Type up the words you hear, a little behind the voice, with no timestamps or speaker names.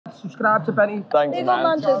subscribe to Benny. Thanks, Big man.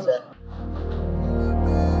 on Manchester.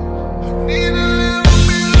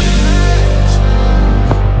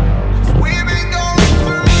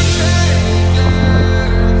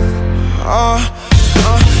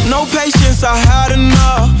 No patience, I had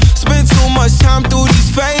enough. Spent too much time through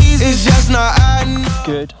these phases, it's just not adding up.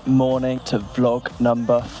 Good morning to vlog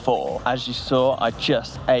number 4. As you saw, I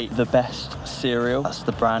just ate the best cereal. That's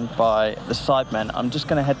the brand by the Sidemen. I'm just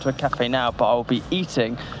gonna head to a cafe now, but I'll be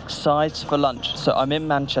eating sides for lunch. So I'm in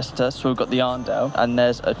Manchester, so we've got the Arndale, and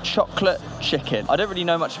there's a chocolate chicken. I don't really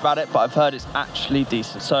know much about it, but I've heard it's actually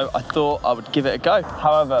decent. So I thought I would give it a go.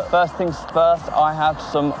 However, first things first, I have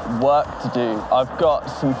some work to do. I've got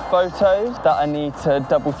some photos that I need to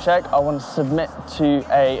double check. I want to submit to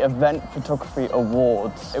a event photography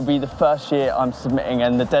awards. It'll be the first year I'm submitting,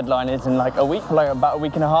 and the deadline is in like a week, like about a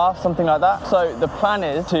week and a half, something like that. So the plan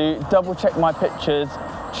is to double check my pictures,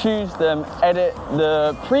 choose them, edit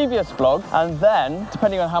the previous vlog, and then,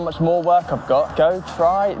 depending on how much more work I've got, go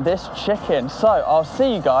try this chicken. So I'll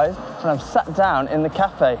see you guys when I've sat down in the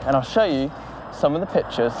cafe, and I'll show you some of the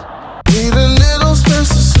pictures. Need a little space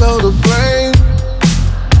to slow the brain.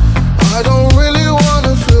 I don't really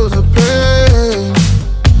wanna feel the pain.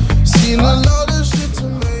 Seen a lot of shit to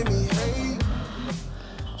make me hate.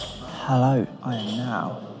 Hello, I am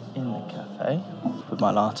now in the cafe with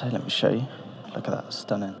my latte. Let me show you. Look at that,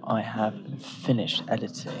 stunning. I have finished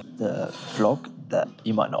editing the vlog that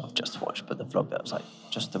you might not have just watched, but the vlog that was like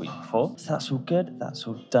just the week before. So that's all good, that's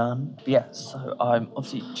all done. But yeah, so I'm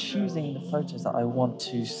obviously choosing the photos that I want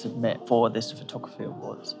to submit for this photography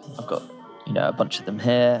awards. I've got, you know, a bunch of them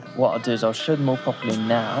here. What I'll do is I'll show them all properly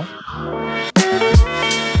now.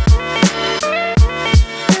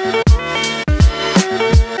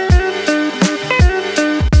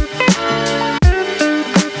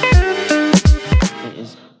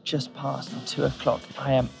 Just past 2 o'clock.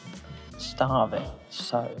 I am starving,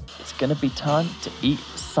 so it's gonna be time to eat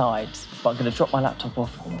sides. But I'm gonna drop my laptop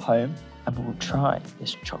off home and we'll try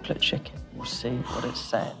this chocolate chicken. We'll see what it's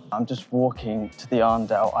saying. I'm just walking to the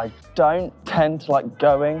Arndale. I don't tend to like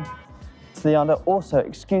going to the Arndale. Also,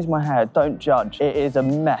 excuse my hair, don't judge. It is a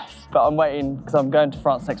mess, but I'm waiting because I'm going to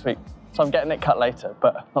France next week. So I'm getting it cut later,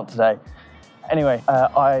 but not today. Anyway,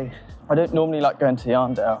 I don't normally like going to the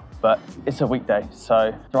Arndale, but it's a weekday,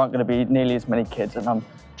 so there aren't going to be nearly as many kids, and I'm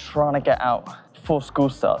trying to get out before school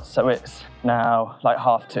starts, so it's now like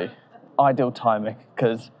 2:30. Ideal timing,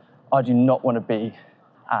 because I do not want to be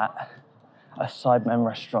at a Sidemen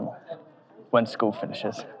restaurant when school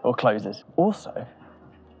finishes or closes. Also,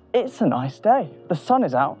 it's a nice day. The sun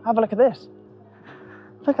is out. Have a look at this.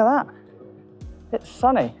 Look at that. It's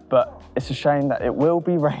sunny, but it's a shame that it will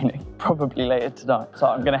be raining, probably later tonight. So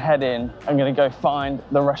I'm gonna head in, I'm gonna go find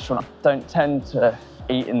the restaurant. I don't tend to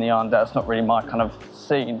eat in the Arndale, it's not really my kind of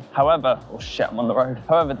scene. However, oh shit, I'm on the road.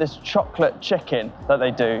 However, this chocolate chicken that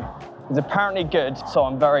they do is apparently good, so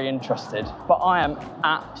I'm very interested. But I am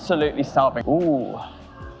absolutely starving. Ooh,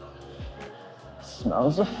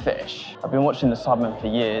 smells of fish. I've been watching the Sidemen for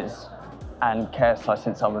years, and KSI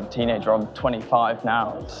since I was a teenager. I'm 25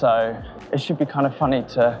 now, so it should be kind of funny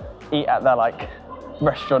to eat at their like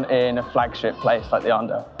restaurant in a flagship place like the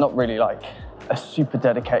Arndale. Not really like a super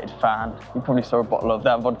dedicated fan. You probably saw a bottle of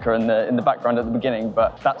that vodka in the background at the beginning,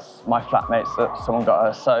 but that's my flatmate, so someone got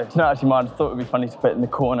her. So it's not actually mine. I thought it would be funny to put it in the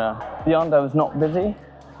corner. The Arndale is not busy,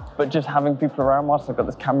 but just having people around whilst I've got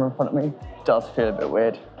this camera in front of me does feel a bit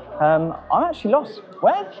weird. I'm actually lost.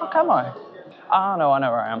 Where the fuck am I? Ah, no, I know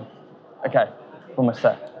where I am. Okay, almost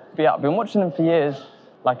there. But yeah, I've been watching them for years.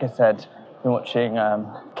 Like I said, I've been watching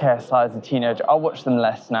KSI as a teenager. I watch them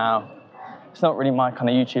less now. It's not really my kind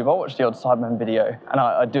of YouTube. I watch the odd Sidemen video, and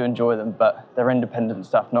I do enjoy them, but they're independent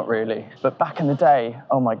stuff, not really. But back in the day,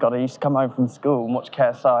 oh my God, I used to come home from school and watch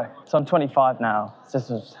KSI. So I'm 25 now. So this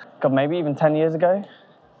was, God, maybe even 10 years ago?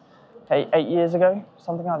 8 years ago,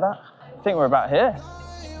 something like that. I think we're about here.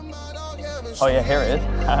 Oh yeah, here it is.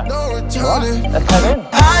 Right, let's head in.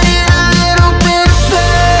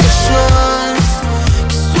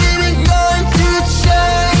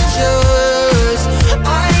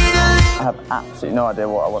 I have absolutely no idea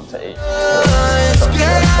what I want to eat.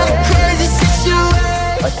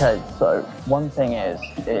 Okay, so one thing is,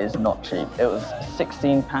 it is not cheap. It was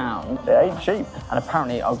 £16. It ain't cheap. And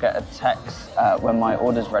apparently I'll get a text when my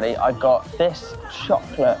order's ready. I got this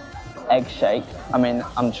chocolate egg shake. I mean,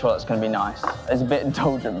 I'm sure that's gonna be nice. It's a bit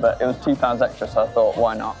indulgent, but it was £2 extra, so I thought,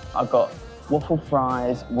 why not? I've got waffle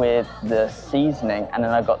fries with the seasoning, and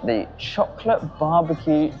then I got the chocolate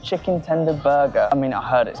barbecue chicken tender burger. I mean, I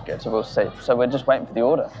heard it's good, so we'll see. So we're just waiting for the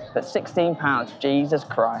order. But £16, Jesus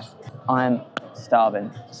Christ. I'm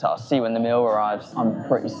starving. So I'll see when the meal arrives. I'm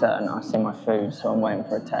pretty certain I see my food, so I'm waiting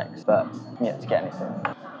for a text, but I'm yet to get anything.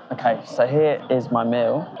 Okay, so here is my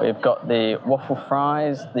meal. We've got the waffle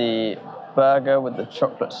fries, the burger with the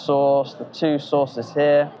chocolate sauce, the 2 sauces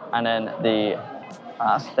here, and then the,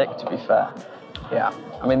 that's thick to be fair. Yeah,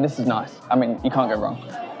 I mean, this is nice. I mean, you can't go wrong.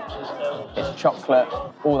 It's chocolate,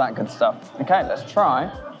 all that good stuff. Okay, let's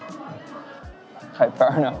try. Okay,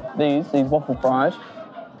 fair enough. These waffle fries,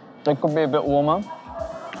 they could be a bit warmer,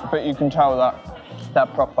 but you can tell that they're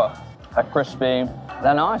proper. They're crispy,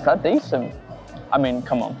 they're nice, they're decent. I mean,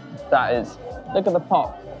 come on, that is, look at the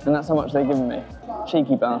pot, and that's how much they're giving me.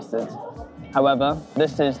 Cheeky bastards. However,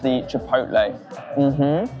 this is the chipotle.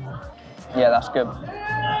 Yeah, that's good.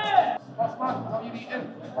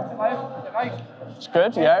 It's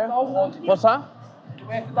good, yeah. What's that?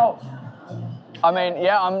 I mean,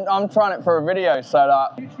 yeah, I'm trying it for a video, so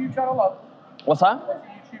that. YouTube channel, lad. What's that?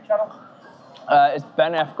 YouTube channel. It's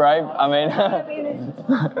Ben F. Grave. I mean.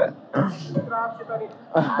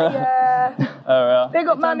 Yeah. Big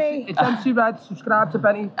up, Manny. It's MC Red. Subscribe to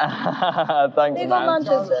Benny. Thanks, Big man. up,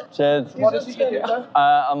 Manchester. Cheers. What is it you do?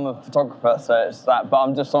 I'm a photographer, so it's that. But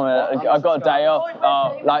I'm just on a. I've got a day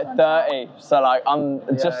off. Like 30. So like I'm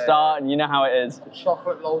just starting. You know how it is.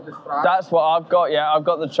 Chocolate loaded fries. That's what I've got. Yeah, I've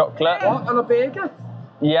got the chocolate. What? And a burger?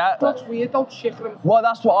 Yeah. That's weird, though, chicken. Well,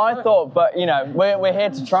 that's what I thought, but you know, we're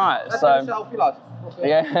here to try it. Let's So. take a selfie, lad.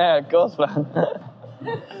 Yeah, of course, man.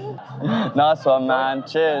 Nice one, man.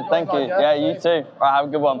 Cheers. Thank you. Yeah, you too. Right, have a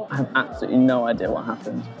good one. I have absolutely no idea what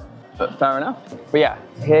happened, but fair enough. But yeah,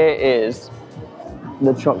 here is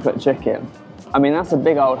the chocolate chicken. I mean, that's a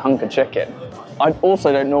big old hunk of chicken. I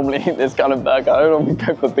also don't normally eat this kind of burger. I don't normally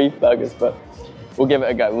go for beef burgers, but we'll give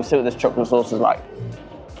it a go. We'll see what this chocolate sauce is like.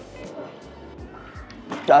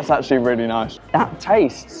 That's actually really nice. That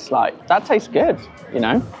tastes good, you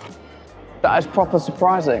know? That is proper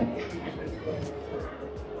surprising.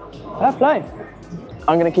 Fair play.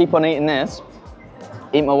 I'm gonna keep on eating this,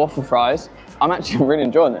 eat my waffle fries. I'm actually really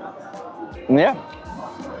enjoying it. And yeah,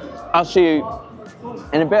 I'll see you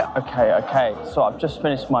in a bit. Okay, so I've just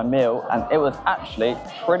finished my meal and it was actually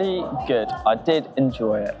pretty good. I did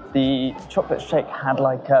enjoy it. The chocolate shake had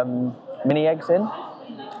like mini eggs in,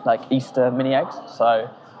 like Easter mini eggs. So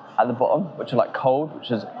at the bottom, which are like cold,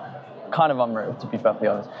 which is kind of unreal to be perfectly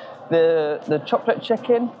honest. The chocolate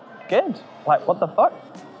chicken, good. Like, what the fuck?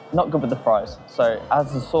 Not good with the fries. So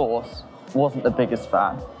as the sauce, wasn't the biggest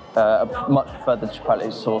fan. Much preferred the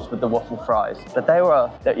chipotle sauce with the waffle fries. But they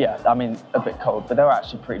were, yeah, I mean, a bit cold, but they were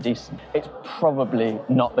actually pretty decent. It's probably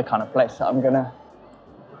not the kind of place that I'm gonna,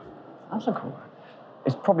 that's a cool.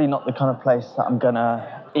 It's probably not the kind of place that I'm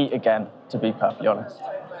gonna eat again, to be perfectly honest.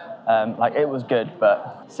 Like, it was good,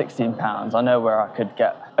 but £16. I know where I could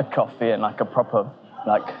get a coffee and like a proper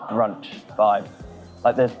like brunch vibe.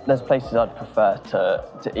 Like there's places I'd prefer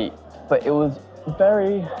to eat, but it was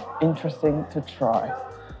very interesting to try.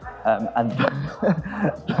 And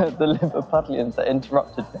the Liverpudlians that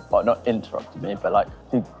interrupted me, well, not interrupted me, but like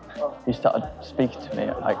who started speaking to me,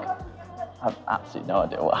 like I have absolutely no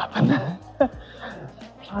idea what happened.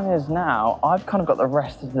 Plan is now I've kind of got the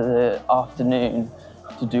rest of the afternoon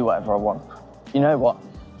to do whatever I want. You know what?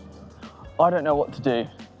 I don't know what to do.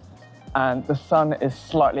 And the sun is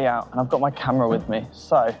slightly out and I've got my camera with me.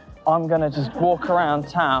 So I'm gonna just walk around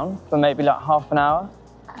town for maybe like half an hour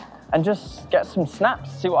and just get some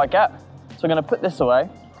snaps, see what I get. So I'm gonna put this away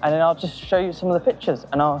and then I'll just show you some of the pictures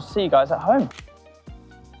and I'll see you guys at home.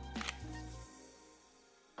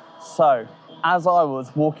 So as I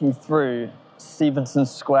was walking through Stevenson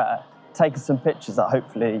Square, taking some pictures that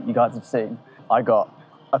hopefully you guys have seen, I got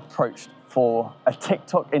approached for a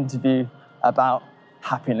TikTok interview about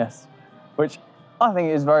happiness, which I think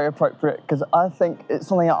is very appropriate because I think it's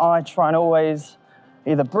something that I try and always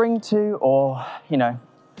either bring to or, you know,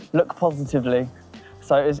 look positively.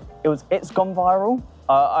 So it's gone viral.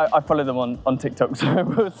 I follow them on TikTok, so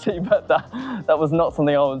we'll see, but that was not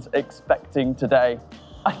something I was expecting today.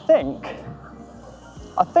 I think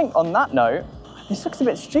on that note, this looks a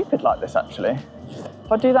bit stupid like this actually.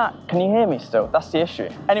 If I do that, can you hear me still? That's the issue.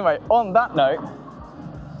 Anyway, on that note,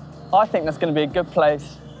 I think that's going to be a good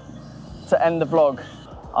place to end the vlog.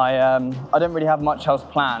 I don't really have much else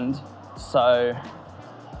planned, so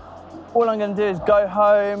all I'm going to do is go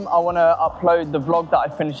home. I want to upload the vlog that I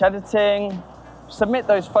finished editing, submit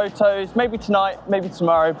those photos, maybe tonight, maybe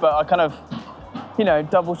tomorrow, but I kind of, you know,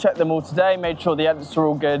 double check them all today, made sure the edits are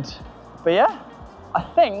all good. But yeah, I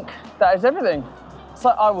think that is everything. So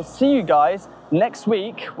I will see you guys next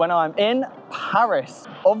week when I'm in Paris.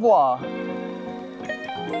 Au revoir.